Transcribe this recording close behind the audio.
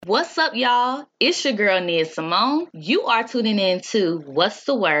What's up, y'all? It's your girl, Nia Simone. You are tuning in to What's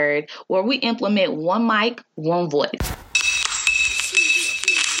the Word, where we implement one mic, one voice.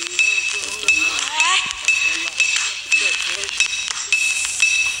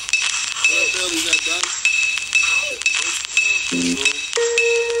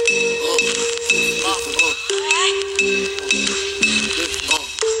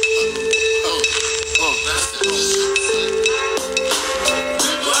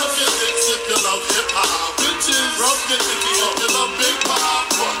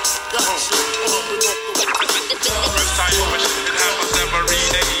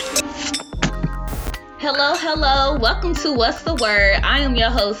 Hello. Welcome to What's the Word. I am your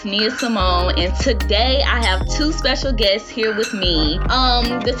host, Nia Simone, and today I have two special guests here with me.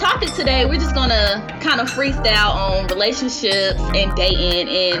 The topic today, we're just gonna kind of freestyle on relationships and dating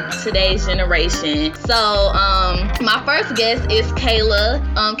in today's generation. So, my first guest is Kayla.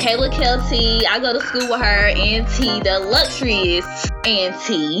 Kayla Kelty. I go to school with her, Auntie, the luxurious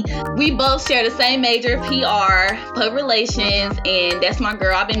Auntie. We both share the same major, PR, public relations, and that's my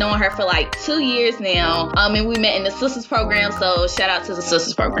girl. I've been knowing her for like 2 years now. And we met in the Sisters program, so shout out to the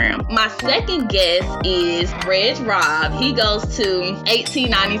Sisters program. My second guest is Reg Rob. He goes to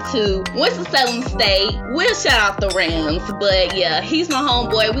 1892 Winston-Salem State. We'll shout out the Rams, but yeah, he's my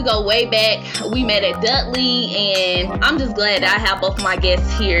homeboy. We go way back. We met at Dudley, and I'm just glad that I have both of my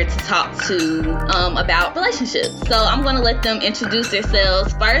guests here to talk to about relationships. So I'm gonna let them introduce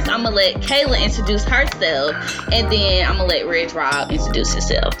themselves. First, I'm gonna let Kayla introduce herself, and then I'm gonna let Reg Rob introduce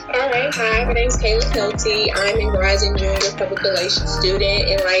himself. Alright, hi, my name is Kayla Kelty. I'm a rising junior public relations student,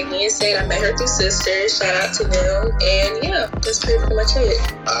 and like Nia said, I met her through Sisters. Shout out to them, and yeah, that's pretty much it.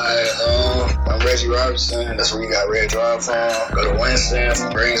 Hi, I'm Reggie Robinson. That's where we got Reg Rob from. Go to Winston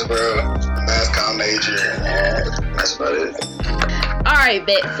from Greensboro, mass comm major, and that's about it. All right,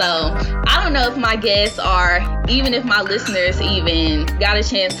 bet. So I don't know if my guests are, even if my listeners even got a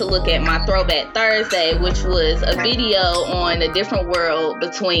chance to look at my Throwback Thursday, which was a video on a different world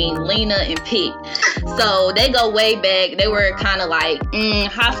between Lena and Pick. So they go way back. They were kind of like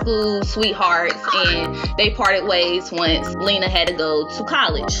high school sweethearts, and they parted ways once Lena had to go to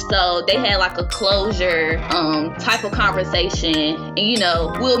college. So they had like a closure type of conversation, and you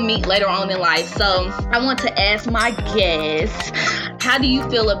know, we'll meet later on in life. So I want to ask my guests, how do you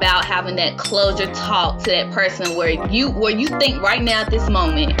feel about having that closure talk to that person where you think right now at this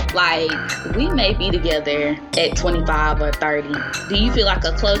moment, like, we may be together at 25 or 30? Do you feel like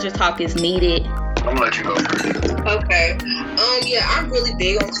a closure talk is needed? I'm gonna let you go first. Okay. Yeah, I'm really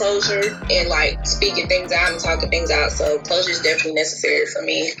big on closure and like speaking things out and talking things out. So closure is definitely necessary for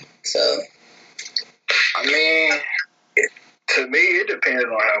me. So, I mean, to me, it depends on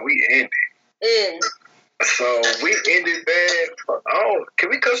how we end it. So we ended bad. Oh,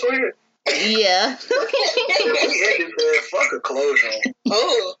 can we cuss on here? Yeah. We ended bad. Fuck a closure.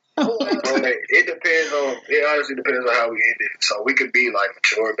 oh. But it honestly depends on how we ended. So we could be like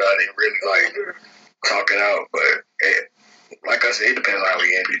mature about it and really like talk it out. But like I said, it depends on how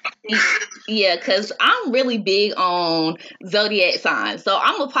we ended. Yeah, because I'm really big on zodiac signs. So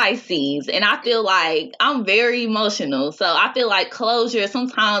I'm a Pisces, and I feel like I'm very emotional. So I feel like closure,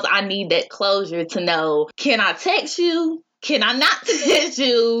 sometimes I need that closure to know, can I text you? Can I not text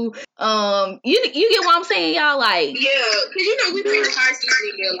you? You get what I'm saying, y'all? Like, Yeah, because you know we bring Pisces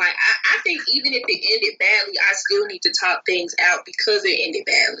in here. Like I think even if it ended badly, I still need to talk things out because it ended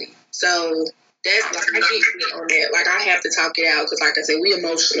badly. So that's like, I get you on that. Like, I have to talk it out because, like I said, we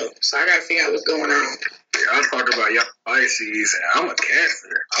emotional. So I got to figure out what's going on. Yeah, I talk about y'all Pisces, and I'm a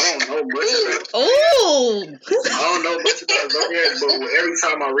Cancer. I don't know much about. oh, I don't know much about zodiac, but every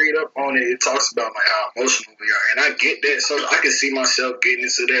time I read up on it, it talks about like how emotional we are, and I get that. So I can see myself getting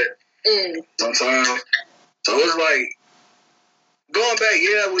into that sometimes. So it's like going back.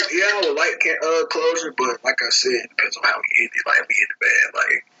 Yeah, I would like closure, but like I said, it depends on how we end it. Like, if we hit the bad,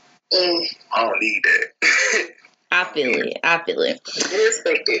 like. I don't need that. I feel it.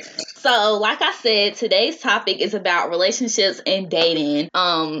 Respect it. So, like I said, today's topic is about relationships and dating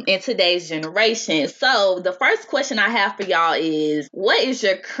in today's generation. So, the first question I have for y'all is, what is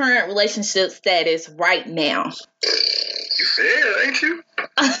your current relationship status right now? You fair, ain't you?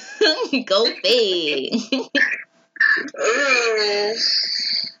 Go big.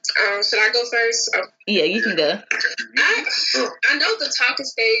 Should I go first? Yeah, you can go. I know the talking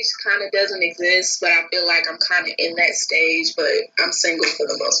stage kind of doesn't exist, but I feel like I'm kind of in that stage, but I'm single for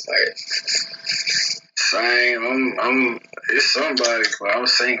the most part. Same. I'm it's somebody, but I'm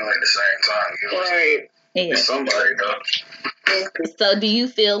single at the same time. You know what I'm saying? Right. Yeah. It's somebody though. So do you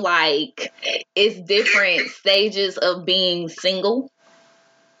feel like it's different stages of being single?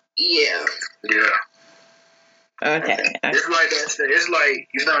 Yeah. Okay. It's like that. It's like,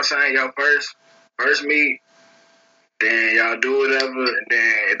 you know what I'm saying? Y'all first meet, then y'all do whatever, and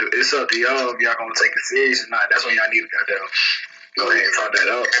then it's up to y'all if y'all gonna take it serious or not. That's when y'all need to go ahead and talk that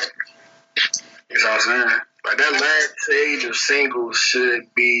up. You know what I'm saying? Like, that last stage of singles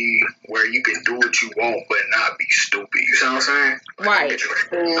should be where you can do what you want, but not be stupid. You know what I'm saying? Right.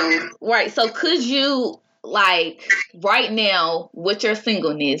 Right. So could you, like, right now, with your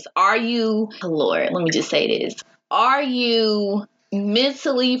singleness, are you, Lord, let me just say this. Are you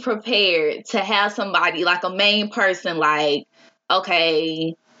mentally prepared to have somebody, like a main person, like,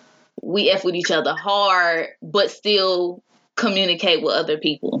 okay, we F with each other hard, but still communicate with other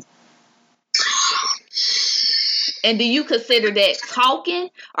people? And do you consider that talking,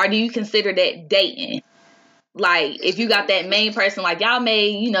 or do you consider that dating? Like, if you got that main person, like, y'all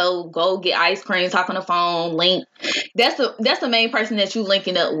may, go get ice cream, talk on the phone, link. That's the main person that you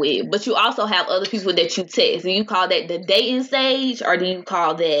linking up with. But you also have other people that you text. Do you call that the dating stage, or do you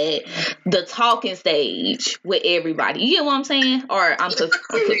call that the talking stage with everybody? You get what I'm saying? Or I'm confused.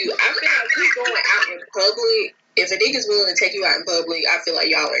 I feel like you going out in public. If a nigga's willing to take you out in public, I feel like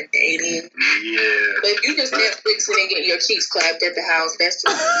y'all are dating. Yeah. But if you just Netflixing and getting your cheeks clapped at the house, that's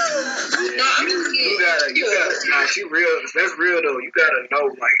too much. Yeah, you gotta, nah, she real. That's real though. You gotta know,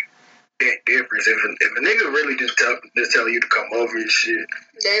 like, that difference. If a nigga really just tell you to come over and shit,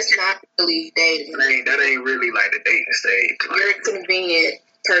 that's not really dating. That ain't really like the dating stage. Like, you're a convenient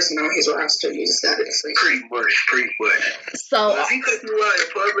person on his roster. You just gotta defend. Pretty much. So if he took you out in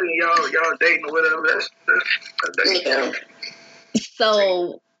public and y'all dating or whatever, that's dating. Yeah.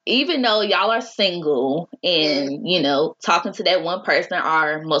 So even though y'all are single and, talking to that one person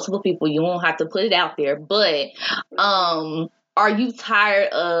or multiple people, you won't have to put it out there. But are you tired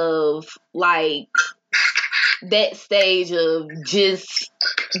of, like, that stage of just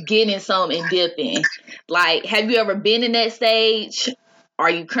getting some and dipping? Like, have you ever been in that stage? Are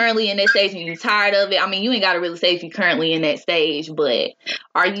you currently in that stage and you tired of it? I mean, you ain't got to really say if you're currently in that stage, but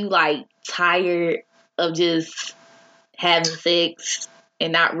are you, like, tired of just having sex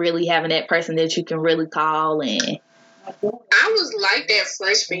and not really having that person that you can really call? And I was like that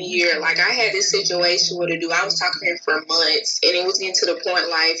freshman year. Like, I had this situation with a dude. I was talking to him for months, and it was getting to the point,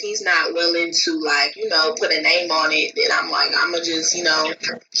 like, he's not willing to, like, put a name on it. And I'm like, I'm going to just,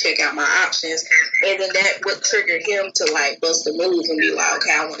 check out my options. And then that would trigger him to, like, bust a move and be like,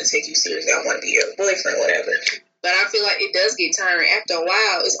 okay, I want to take you seriously. I want to be your boyfriend, whatever. But I feel like it does get tiring. After a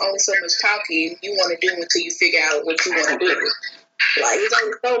while, it's only so much talking you want to do until you figure out what you want to do. Like, it's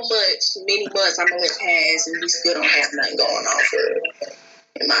only so many months I'm going to pass, and we still don't have nothing going on for it,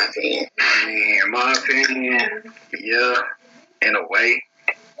 in my opinion. I mean, in my opinion, yeah, in a way.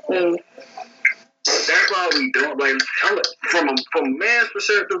 That's all we doing. Like, from a man's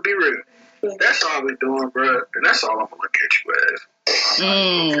perspective, be real. That's all we doing, bro. And that's all I'm going to look at you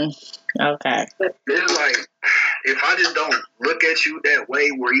as. Okay. It's like, if I just don't look at you that way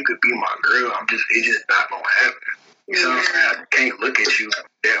where you could be my girl, it's just not going to happen. You know what I'm saying? I can't look at you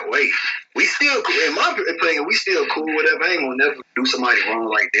that way. We still, in my opinion, we still cool, whatever. I ain't gonna never do somebody wrong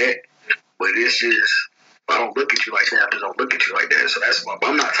like that. But it's just, if I don't look at you like that, I just don't look at you like that. So that's why.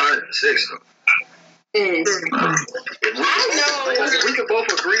 But I'm not tired of the sex, though. If we can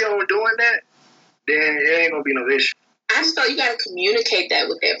both agree on doing that, then it ain't gonna be no issue. I just thought you gotta communicate that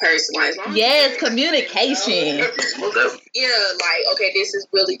with that person. Like, yes, communication. Yeah, like, okay, this is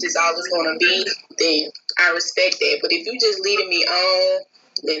really just all it's gonna be, then I respect that. But if you just leading me on,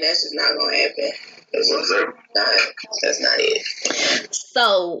 then that's just not gonna happen. That's not it.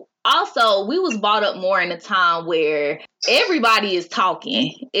 So also, we was brought up more in a time where everybody is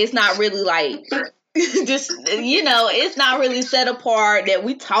talking. It's not really like just, it's not really set apart that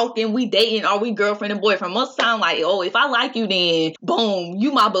we talking, we dating, or we girlfriend and boyfriend. Most of the time, like, oh, if I like you, then boom,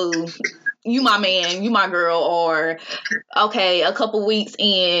 you my boo, you my man, you my girl. Or okay, a couple weeks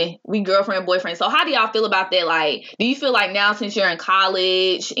in, we girlfriend and boyfriend. So how do y'all feel about that? Like, do you feel like now, since you're in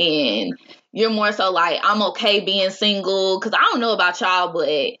college and you're more so like, I'm okay being single? Because I don't know about y'all,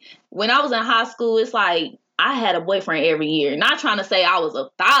 but when I was in high school, it's like I had a boyfriend every year. Not trying to say I was a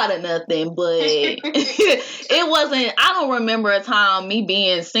thought or nothing, but it wasn't, I don't remember a time me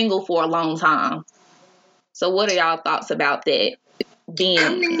being single for a long time. So what are y'all thoughts about that? You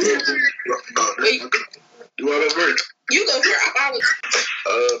want to go first? You go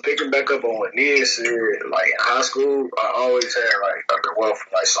first. Picking back up on what Nia said, like, in high school, I always had, like,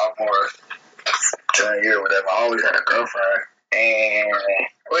 like, sophomore, junior year, whatever, I always had a girlfriend. And,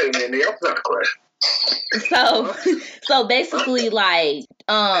 wait a minute, Nia, I forgot the question. So basically, like,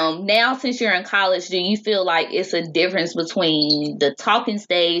 now since you're in college, do you feel like it's a difference between the talking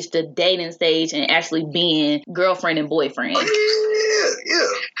stage, the dating stage, and actually being girlfriend and boyfriend? Yeah.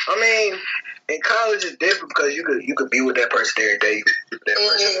 I mean, in college it's different because you could be with that person every day. You could be with that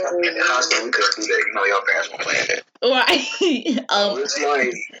person. In high school we couldn't do that. You know, your parents won't plan that. Right. So it's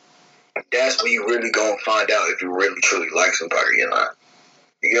like that's when you really gonna find out if you really truly like somebody or not.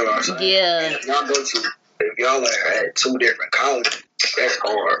 You get what I'm saying? Yeah. If y'all are at two different colleges, that's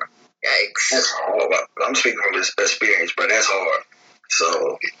hard. Yikes. That's hard. I'm speaking from this experience, but that's hard.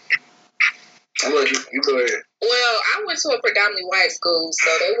 So, I'm like, you go ahead. Well, I went to a predominantly white school, so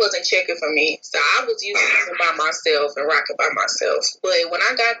they wasn't checking for me. So I was used to living by myself and rocking by myself. But when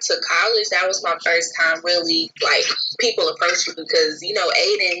I got to college, that was my first time really, like, people approached me because, you know,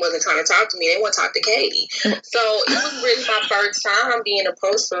 Aiden wasn't trying to talk to me. They want to talk to Katie. So it was really my first time being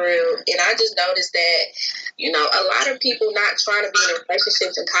approached for real. And I just noticed that, you know, a lot of people not trying to be in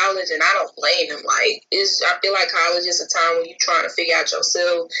relationships in college, and I don't blame them. Like, I feel like college is a time when you're trying to figure out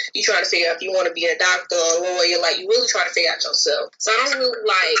yourself. You're trying to figure out if you want to be a doctor or a lawyer. Like, you really trying to figure out yourself. So I don't really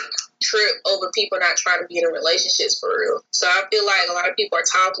like trip over people not trying to be in relationships for real. So I feel like a lot of people are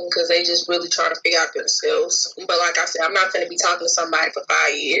talking because they just really trying to figure out themselves. But like I said, I'm not going to be talking to somebody for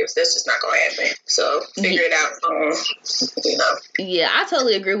 5 years. That's just not going to happen. So figure it out, you know. Yeah, I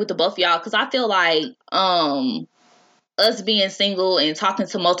totally agree with the both of y'all because I feel like us being single and talking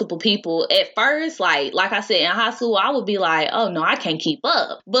to multiple people at first, like I said, in high school, I would be like, oh no, I can't keep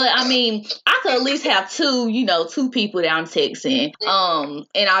up. But I mean, I could at least have two people that I'm texting,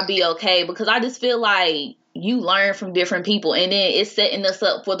 and I'll be okay because I just feel like you learn from different people and then it's setting us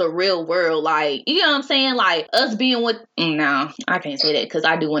up for the real world. Like, you know what I'm saying? Like us being with, no, I can't say that because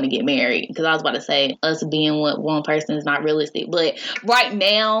I do want to get married, because I was about to say us being with one person is not realistic. But right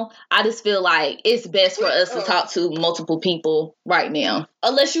now, I just feel like it's best for us to talk to multiple people right now.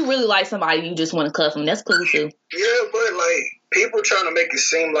 Unless you really like somebody, you just want to cuff them. That's cool too. Yeah, but like people trying to make it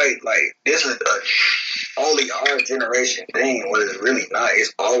seem like this is only our generation thing, when it's really not.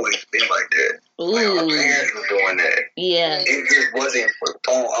 It's always been like that. Ooh. Like our parents were doing that. Yeah. It just wasn't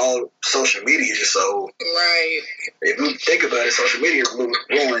on all social media. So right. If you think about it, social media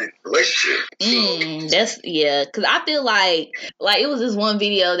ruined relationships. That's because I feel like it was this one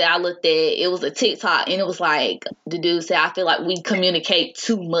video that I looked at. It was a TikTok, and it was like the dude said, "I feel like we communicate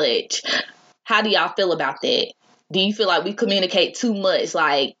too much." How do y'all feel about that? Do you feel like we communicate too much?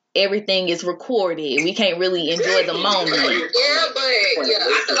 Like everything is recorded. We can't really enjoy the moment. Yeah, but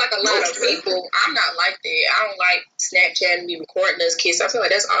I feel like a lot of people, I'm not like that. I don't like Snapchatting me recording us kiss. I feel like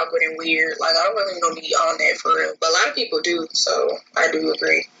that's awkward and weird. Like, I don't really want to be on that for real. But a lot of people do, so I do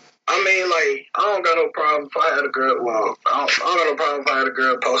agree. I mean, like, I don't got no problem if I had a girl. Well, I don't got no problem if I had a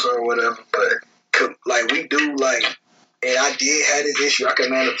girl post her or whatever. But like, we do like. And I did have this issue. I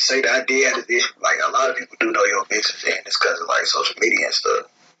can man up to say that I did have this issue. Like, a lot of people do know your business, and it's because of, like, social media and stuff.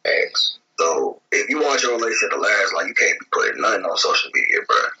 Thanks. So, if you want your relationship to last, like, you can't be putting nothing on social media,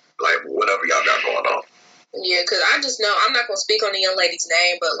 bro. Like, whatever y'all got going on. Yeah, because I just know, I'm not going to speak on the young lady's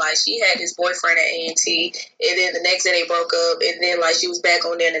name, but, like, she had this boyfriend at A&T, and then the next day they broke up, and then, like, she was back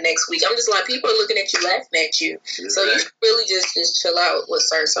on there the next week. I'm just like, people are looking at you, laughing at you. Yeah. So you should really just chill out with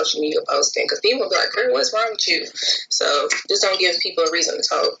certain social media posting, because people will be like, girl, what's wrong with you? So just don't give people a reason to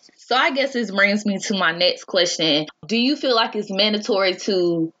talk. So I guess this brings me to my next question. Do you feel like it's mandatory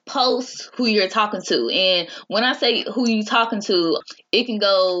to post who you're talking to? And when I say who you're talking to, it can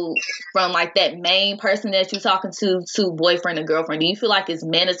go from like that main person that you're talking to boyfriend or girlfriend. Do you feel like it's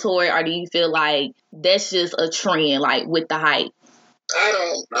mandatory, or do you feel like that's just a trend, like with the hype? I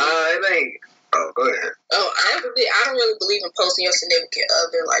don't. It ain't. Oh, go ahead. Oh, I don't really believe in posting your significant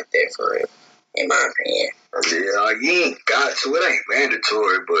other like that for real. In my opinion. Yeah, you ain't got to. It ain't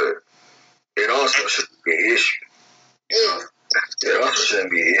mandatory, but it also shouldn't be an issue. It also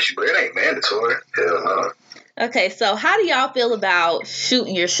shouldn't be an issue, but it ain't mandatory. Hell no. Okay, so how do y'all feel about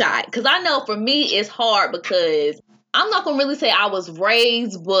shooting your shot? Because I know for me it's hard because I'm not going to really say I was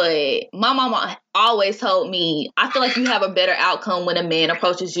raised, but my mama always told me, I feel like you have a better outcome when a man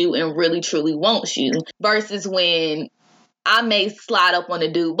approaches you and really truly wants you versus when I may slide up on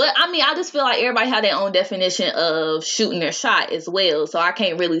a dude. But I mean, I just feel like everybody have their own definition of shooting their shot as well. So I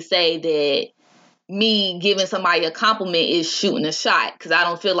can't really say that me giving somebody a compliment is shooting a shot, because I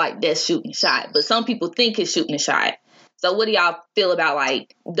don't feel like that's shooting a shot. But some people think it's shooting a shot. So what do y'all feel about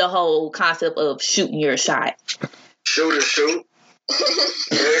like the whole concept of shooting your shot? Shoot or shoot.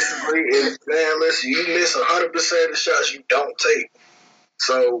 Basically, listen, you miss 100% of the shots you don't take.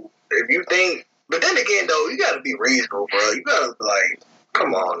 So if you think, but then again though, you gotta be reasonable, bro. You gotta like,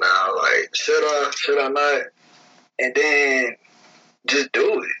 come on now, like should I not? And then just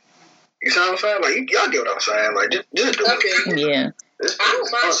do it. You see what I'm saying? Like, y'all get what I'm saying? Like, just do it. Yeah. I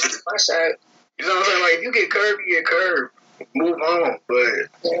don't mind shooting my shot. You know what I'm saying? Like, if you get curved, you get curved. Move on. But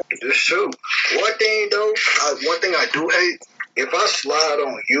just shoot. One thing, though, one thing I do hate, if I slide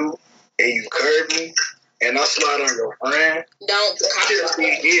on you and you curve me, and I slide on your friend, don't be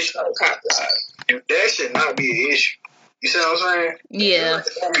an issue. That should not be an issue. You see what I'm saying? Yeah.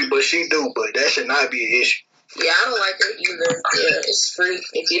 But she do, but that should not be an issue. Yeah, I don't like it either. Yeah, it's free.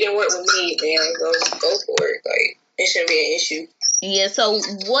 If you didn't work with me, man, go for it. Like, it shouldn't be an issue. Yeah, so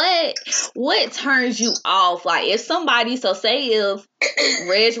what turns you off? Like, if somebody, so say if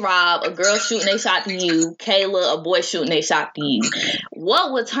Reg Rob, a girl shooting a shot to you, Kayla, a boy shooting a shot to you,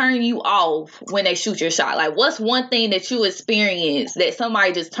 what would turn you off when they shoot your shot? Like, what's one thing that you experience that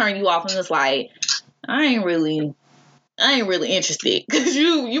somebody just turn you off and it's like, I ain't really interested because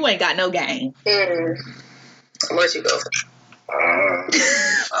you ain't got no game. Where'd you go?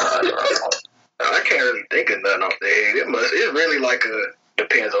 I can't really think of nothing off the head. It's really like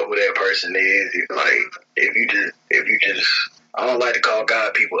depends on who that person is. It's like if you just I don't like to call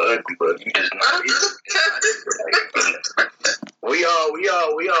God people ugly, but you just not. we all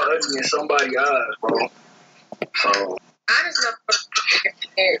ugly in somebody's eyes, bro. So I just know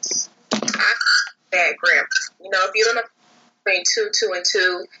it's bad grammar. You know, if you don't know between 2 and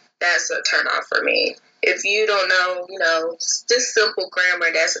 2, that's a turn off for me. If you don't know, you know, just simple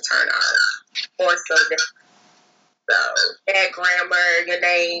grammar, that's a turn off. Or so bad grammar, your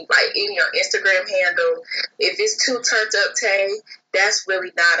name, like in your Instagram handle, if it's too turned up, Tay, that's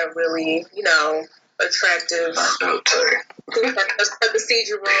really not a really, you know, attractive.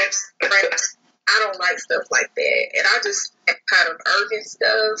 Procedural. I don't like stuff like that. And I just kind of urban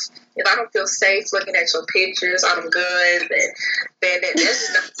stuff. If I don't feel safe looking at your pictures on them guns, then that's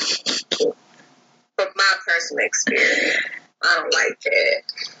just not from my personal experience. I don't like that.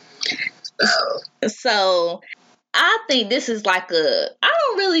 So I think this is I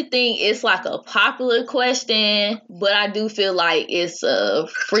don't really think it's like a popular question, but I do feel like it's a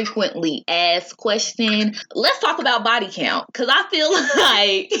frequently asked question. Let's talk about body count, because I feel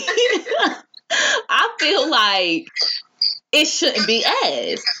like it shouldn't be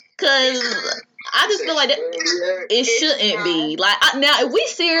asked, because I just feel like it shouldn't be. Like, now, if we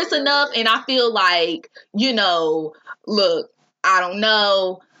serious enough and I feel like, you know, look, I don't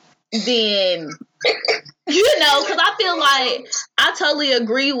know, then, you know, because I feel like I totally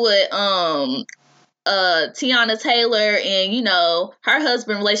agree with Tiana Taylor and, you know, her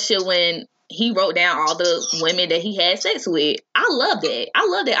husband relationship when he wrote down all the women that he had sex with. I love that. I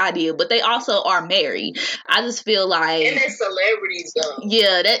love that idea, but they also are married. I just feel like... And they're celebrities, though.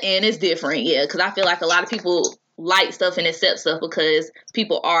 Yeah, and it's different, yeah, because I feel like a lot of people like stuff and accept stuff because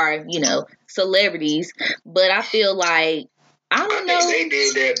people are, you know, celebrities, but I feel like, I don't know. They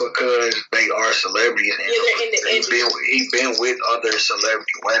did that because they are celebrities. And he's been with other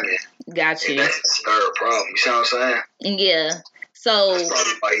celebrity women. Got you. And that's their problem. You see what I'm saying? Yeah. So that's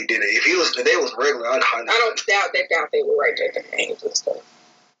probably why he did it. If they was regular, I don't doubt they would write their names and stuff.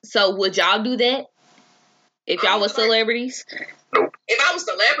 So would y'all do that if y'all was celebrities? Nope. If I was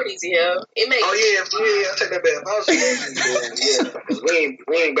celebrities, yeah, it makes. Oh yeah, I take that back. If I was celebrities, yeah, because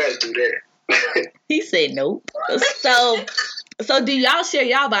we ain't about to do that. He said nope. So do y'all share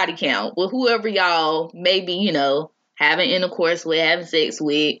y'all body count with whoever y'all maybe, you know, having intercourse with, having sex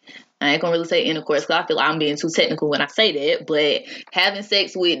with? I ain't gonna really say intercourse because I feel like I'm being too technical when I say that, but having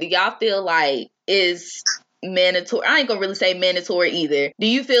sex with, do y'all feel like is mandatory? I ain't gonna really say mandatory either. Do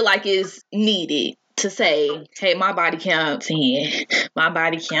you feel like it's needed to say, hey, my body count 10, my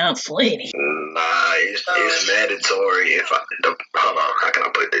body count 20? Nah, it's mandatory. Hold on, how can I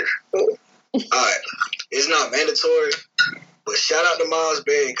put this? Alright, it's not mandatory, but shout out to Miles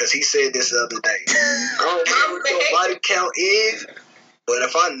Berry because he said this the other day. I don't know what your body count is, but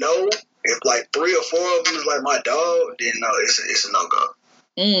if I know, if like 3 or 4 of them is like my dog, then no, it's a no-go.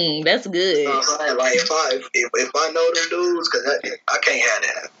 That's good. You know what I'm saying? Like if I know them dudes, because I can't have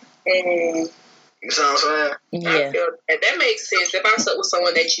that. You see what I'm saying? Yeah. That makes sense. If I slept with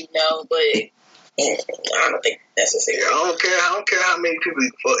someone that you know, but I don't think that's necessary. Yeah, I don't care how many people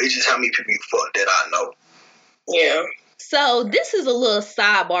you fuck. It's just how many people you fuck that I know. Yeah. So this is a little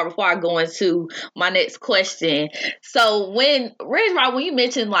sidebar before I go into my next question. So when Reg Rob, when you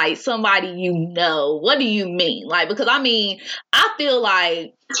mention like somebody you know, what do you mean? Like, because I mean, I feel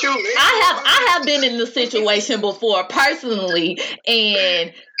like I have been in the situation before personally,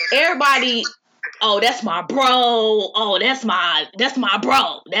 and everybody, oh, that's my bro. Oh, that's my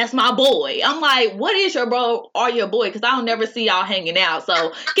bro. That's my boy. I'm like, what is your bro or your boy? Because I don't never see y'all hanging out.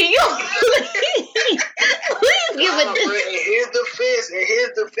 So can you Please give Nah, it. bro, in his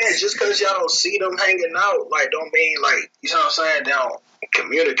defense, just because y'all don't see them hanging out, like, don't mean, like, you know what I'm saying, they don't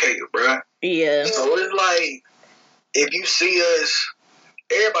communicate, bro. Yeah. So it's like, if you see us,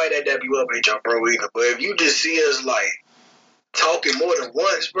 everybody that dap you up ain't your bro either, but if you just see us, like, talking more than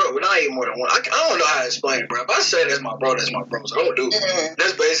once, bro, well, not even more than one. I don't know how to explain it, bro. If I say that's my bro, that's my bro. So don't do it.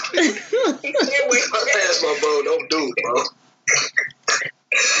 That's basically what it is. If I say that's my bro, don't do it, bro.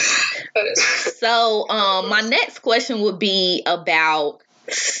 So, my next question would be about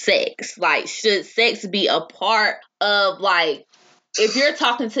sex. Like, should sex be a part of, like, if you're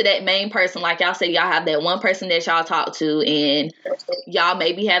talking to that main person, like y'all said, y'all have that one person that y'all talk to, and y'all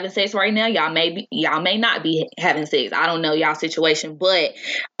may be having sex right now. Y'all may not be having sex. I don't know y'all situation, but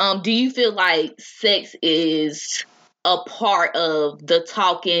do you feel like sex is a part of the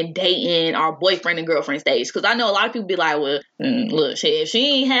talking, dating, or boyfriend and girlfriend stage? Because I know a lot of people be like, well, look, shit, if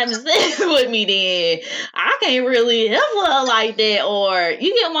she ain't having sex with me, then I can't really help her like that. Or,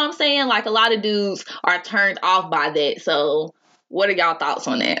 you get what I'm saying? Like, a lot of dudes are turned off by that. So, what are y'all thoughts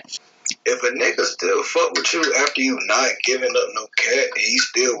on that? If a nigga still fuck with you after you not giving up no cat and he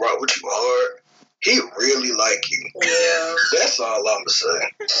still rock with you hard, he really like you. Yeah. That's all I'ma say.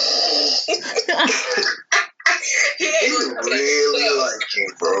 He really like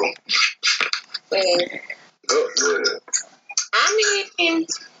you, bro. Go ahead. I mean,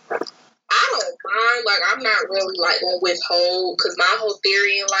 I don't mind. Like, I'm not really, like, gonna withhold, because my whole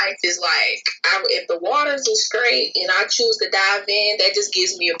theory in life is, like, if the waters are straight and I choose to dive in, that just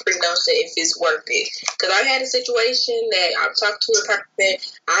gives me a pre-notion if it's worth it. Because I've had a situation that I've talked to a person,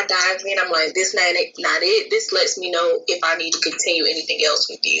 I dive in, I'm like, this not it. This lets me know if I need to continue anything else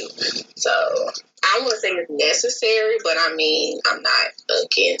with you. So, I don't want to say it's necessary, but I mean, I'm not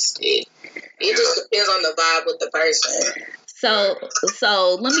against it. It just depends on the vibe with the person. So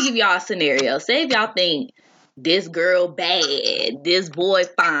let me give y'all a scenario. Say if y'all think this girl bad, this boy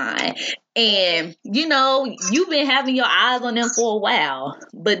fine, and you know you've been having your eyes on them for a while,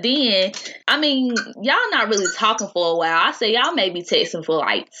 but then I mean y'all not really talking for a while. I say y'all may be texting for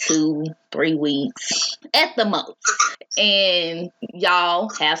like 2-3 weeks at the most, and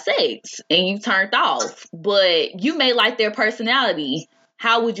y'all have sex and you turned off, but you may like their personality.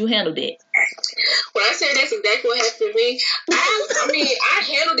 How would you handle that? When I said that's exactly what happened to me, I mean, I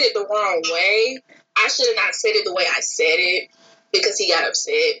handled it the wrong way. I should have not said it the way I said it because he got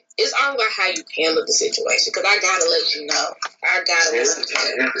upset. It's all about how you handle the situation, because I gotta let you know.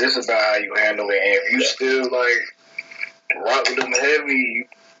 It's about how you handle it, and if you still like rock with them heavy, you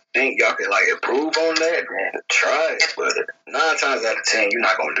think y'all can like improve on that, man, try it. But 9 times out of 10, you're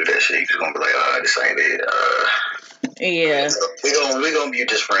not gonna do that shit. You're just gonna be like, this ain't it. Yeah. We gonna be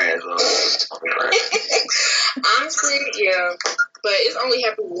just friends. Honestly, yeah. But it's only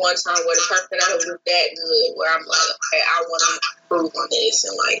happened one time where the personality was that good, where I'm like, okay, I want to improve on this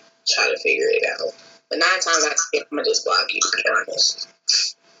and like try to figure it out. But 9 times out of 10, I'm gonna just block you, to be honest.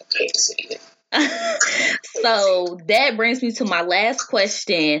 I hate to see it. So that brings me to my last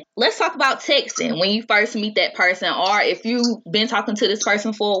question. Let's talk about texting when you first meet that person, or if you've been talking to this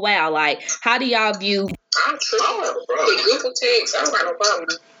person for a while. Like, how do y'all view? I'm tripping. The Google text, I don't got no problem.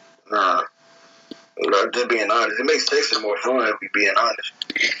 Nah, just being honest. It makes texting more fun if we being honest.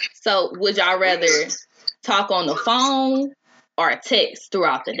 So, would y'all rather talk on the phone or text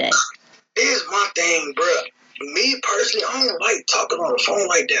throughout the day? Here's my thing, bro. Me personally, I don't like talking on the phone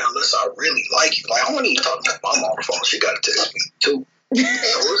like that unless I really like you. Like, I don't even talk to my mom on the phone. She got to text me too. So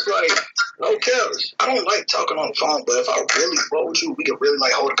it's like, no cares. I don't like talking on the phone, but if I really roll with you, we can really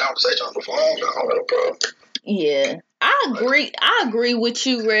like hold a conversation on the phone. I don't have a problem. Yeah, I agree with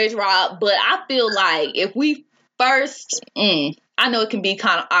you, Reg Rob, but I feel like if we first, I know it can be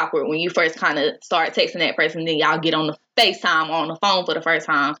kind of awkward when you first kind of start texting that person, then y'all get on the FaceTime on the phone for the first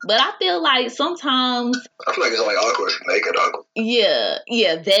time. But I feel like sometimes, I feel like it's only awkward if you make it awkward. Yeah,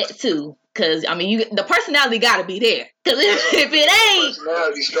 that too. Because, I mean, the personality got to be there. Because if it ain't...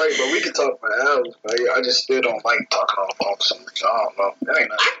 Personality straight, but we can talk for hours. I just still don't like talking on the phone for some reason. I don't know. That ain't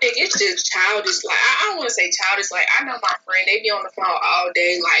nothing. I think it's just childish. Like, I don't want to say childish. Like, I know my friend, they be on the phone all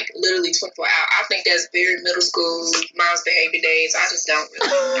day, like, literally 24 hours. I think that's very middle school, mom's behavior days. I just don't really.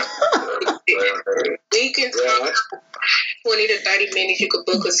 We can talk 20 to 30 minutes. You could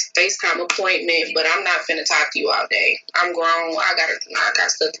book a FaceTime appointment, but I'm not finna talk to you all day. I'm grown. I got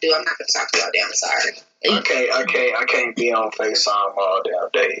stuff to do. I'm not finna talk to you all day. I'm sorry. I can't be on FaceTime all damn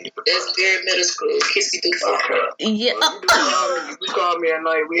day. That's very middle school. Kiss you through the phone. Okay. Yeah. Well, you call me at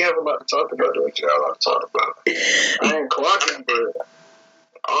night. We have a lot to talk about. What you got a lot to talk about? I ain't clocking, but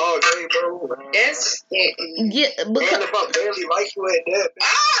all day, bro. Man. That's Yeah, and if I barely like you at that,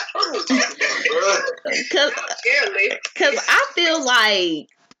 Cause I feel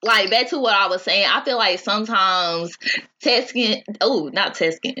like back to what I was saying, I feel like sometimes texting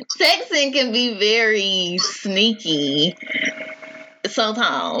can be very sneaky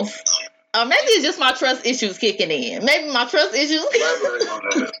sometimes. Or maybe it's just my trust issues kicking in. Maybe my trust issues.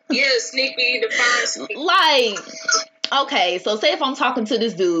 Yeah, sneaky, define sneaky. Like, okay, so say if I'm talking to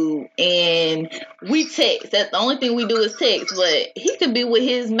this dude and we text. That's the only thing we do is text. But he could be with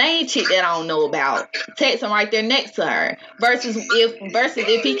his main chick that I don't know about, texting right there next to her. Versus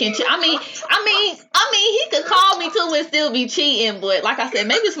if he can. I mean, he could call me too and still be cheating. But like I said,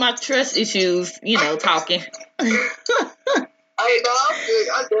 maybe it's my trust issues. Talking. I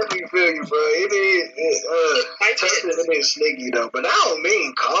definitely feel you, bro. It is sneaky though, but I don't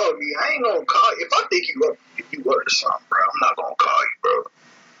mean call me. I ain't gonna call you. If I think you up or something, bro, I'm not gonna call you, bro.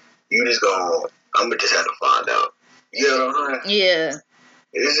 You just I'm gonna just have to find out. You know what I'm saying? Yeah.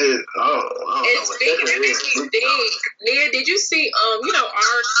 It's just, I don't know. And speaking of this, Nia, did you see, R.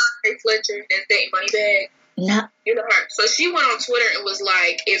 Fletcher that's dating Moneybag? No. You know her. So she went on Twitter and was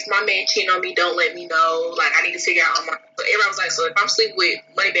like, if my man cheating on me, don't let me know. Like, I need to figure out so everyone was like, so if I'm sleeping with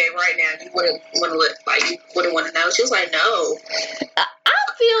Moneybag right now, you wouldn't want to know. She was like, no. I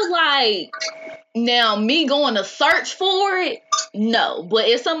feel like now me going to search for it, no. But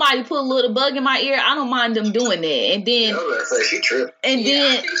if somebody put a little bug in my ear, I don't mind them doing that. And then I say she tripped. I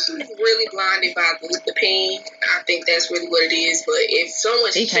think she's really blinded by the pain. I think that's really what it is. But if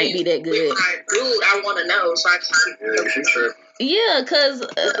someone's it can't be that good. With my dude, I want to know so I can. Yeah, she tripped. Yeah, because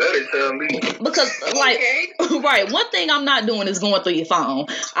tell me. Because right, one thing I'm not doing is going through your phone.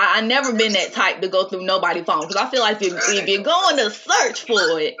 I never been that type to go through nobody's phone because I feel like if you're going to search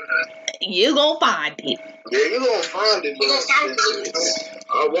for it, you're gonna find it. Yeah, you're gonna find it, bro.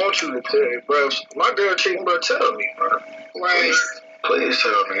 I want you to tell me, bro. My girl cheating, bro. Tell me, bro. Right. Please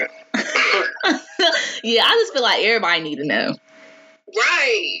tell me. Yeah, I just feel like everybody need to know.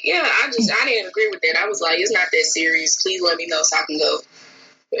 Right. Yeah, I didn't agree with that. I was like, it's not that serious. Please let me know so I can go.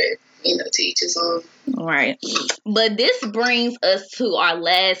 But, to each his own. Right. But this brings us to our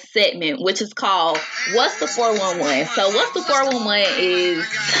last segment, which is called What's the 411? So What's the 411 is,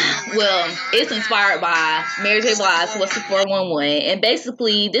 it's inspired by Mary J. Blige's What's the 411? And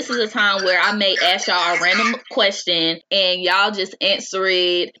basically, this is a time where I may ask y'all a random question and y'all just answer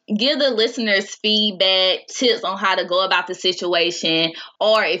it. Give the listeners feedback, tips on how to go about the situation.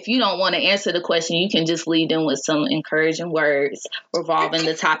 Or if you don't want to answer the question, you can just leave them with some encouraging words revolving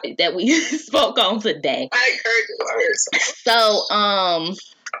the topic that we spoke on today. I encourage words. So,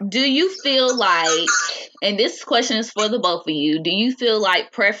 do you feel like, and this question is for the both of you, do you feel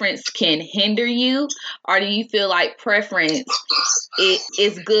like preference can hinder you, or do you feel like preference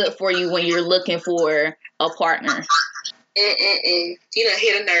is good for you when you're looking for a partner? You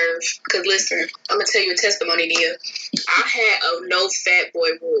hit a nerve. Because listen, I'm going to tell you a testimony, Nia. I had a no fat boy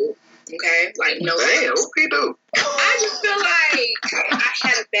rule. Okay? Like, no. Damn, what we do? I just feel like I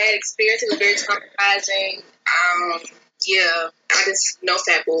had a bad experience. It was very traumatizing. No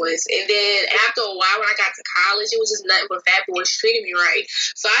fat boys. And then after a while, when I got to college, it was just nothing but fat boys treating me right.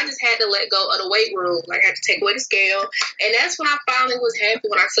 So I just had to let go of the weight room. Like, I had to take away the scale. And that's when I finally was happy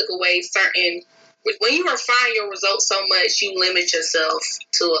when I took away certain. When you refine your results so much, you limit yourself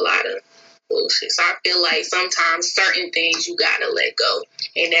to a lot of bullshit. So I feel like sometimes certain things you gotta let go,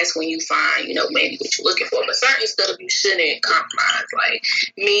 and that's when you find, maybe what you're looking for. But certain stuff you shouldn't compromise. Like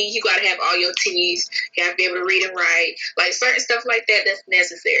me, you gotta have all your teeth. You have to be able to read and write. Like certain stuff like that, that's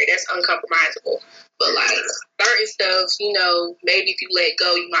necessary. That's uncompromisable. But like certain stuff, maybe if you let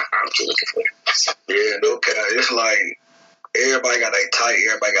go, you might find what you're looking for. Yeah, no cap. It's like everybody got their type,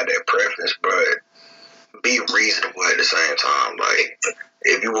 everybody got their preference, but be reasonable at the same time. Like,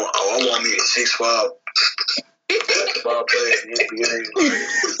 if you want, I want me a 6'5" basketball player in the NBA.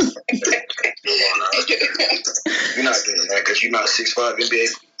 You're not getting that because you're not 6'5" NBA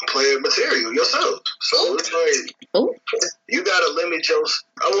player material yourself. So it's like, you gotta limit yourself.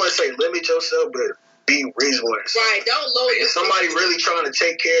 I wouldn't say limit yourself, but be reasonable. Right, don't lower if somebody really trying to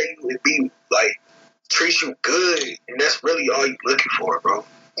take care of you and be like, treat you good, and that's really all you looking for, bro.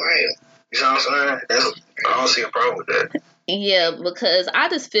 Right. You know what I'm saying? I don't see a problem with that. Yeah, because I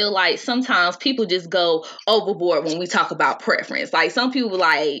just feel like sometimes people just go overboard when we talk about preference. Like some people be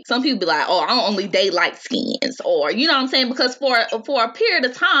like, oh, I only date light skins, or you know what I'm saying? Because for a period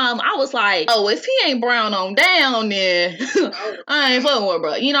of time, I was like, oh, if he ain't brown on down, then I ain't fucking with,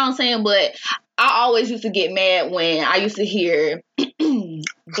 bro. You know what I'm saying? But I always used to get mad when I used to hear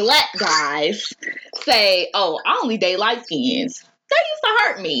black guys say, oh, I only date light skins. That used to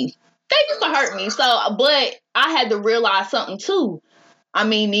hurt me. So, but I had to realize something too. I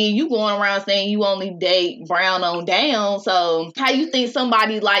mean, then you going around saying you only date brown on down. So how you think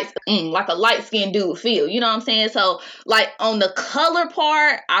somebody likes like a light skinned dude feel? You know what I'm saying? So like on the color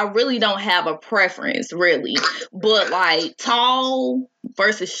part, I really don't have a preference really. But like tall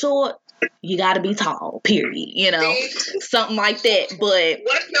versus short, you gotta be tall, period. You know, something like that. But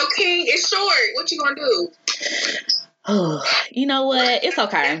what if your king is short? What you gonna do? You know what? It's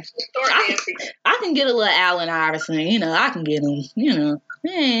okay. I can get a little Allen Iverson. You know, I can get him. You know,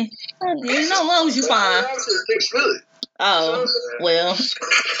 as long as you fine. Oh, well.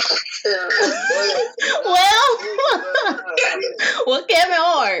 Well, Kevin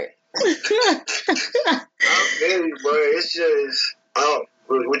Hart. I'm really, bro. It's just,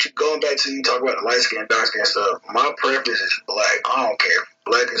 what you going back to, you talk about the light skin, dark skin stuff. My preference is black. I don't care.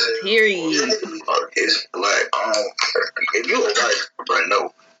 Black is it. Period. It's black. I don't care. If you a white, bro,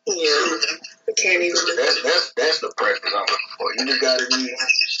 no. Yeah. I can't even. That's the preference I'm looking for. You just gotta be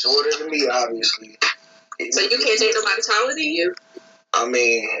shorter than me, obviously. So you can't date nobody taller than you? I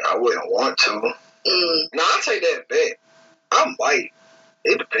mean, I wouldn't want to. No, I'll take that back. I'm white.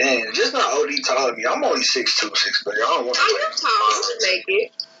 It depends. Just not OD taller than me. I'm only 6'2", 6'3". I don't want to. Oh, you're tall. You can make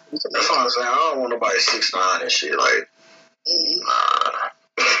it. That's what I'm saying. I don't want nobody 6'9" and shit. Like, nah.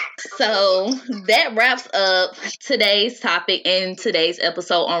 So that wraps up today's topic and today's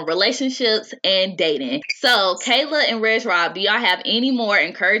episode on relationships and dating. So Kayla and Reg Rob, do y'all have any more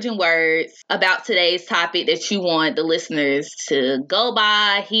encouraging words about today's topic that you want the listeners to go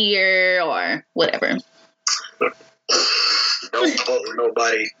by, hear, or whatever? Don't fuck with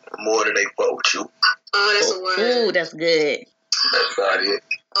nobody more than they fuck with you. Oh, that's a word. Ooh, that's good. That's about it.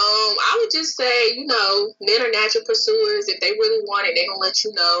 I would just say, men are natural pursuers. If they really want it, they gonna let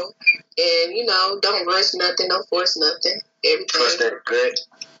you know. And, don't rush nothing, don't force nothing. Everything. Trust that gut.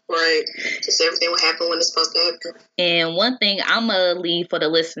 Right. Just everything will happen when it's supposed to happen. And one thing I'm going to leave for the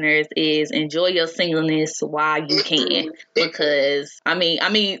listeners is enjoy your singleness while you can. Because, I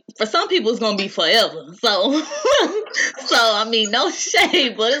mean, for some people it's going to be forever. So, no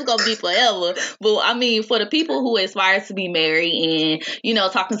shade, but it's going to be forever. But, for the people who aspire to be married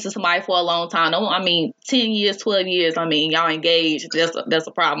and, talking to somebody for a long time, 10 years, 12 years, y'all engaged, that's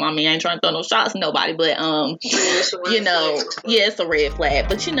a problem. I ain't trying to throw no shots at nobody, but, it's a red flag.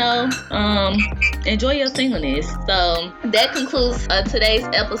 But, enjoy your singleness. So that concludes today's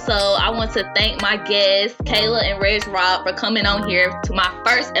episode. I want to thank my guests, Kayla and Reg Rob, for coming on here to my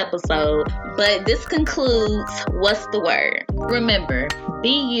first episode. But this concludes What's the Word? Remember,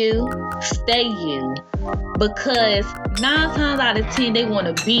 be you, stay you, because 9 times out of 10 they want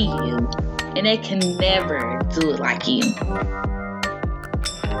to be you, and they can never do it like you.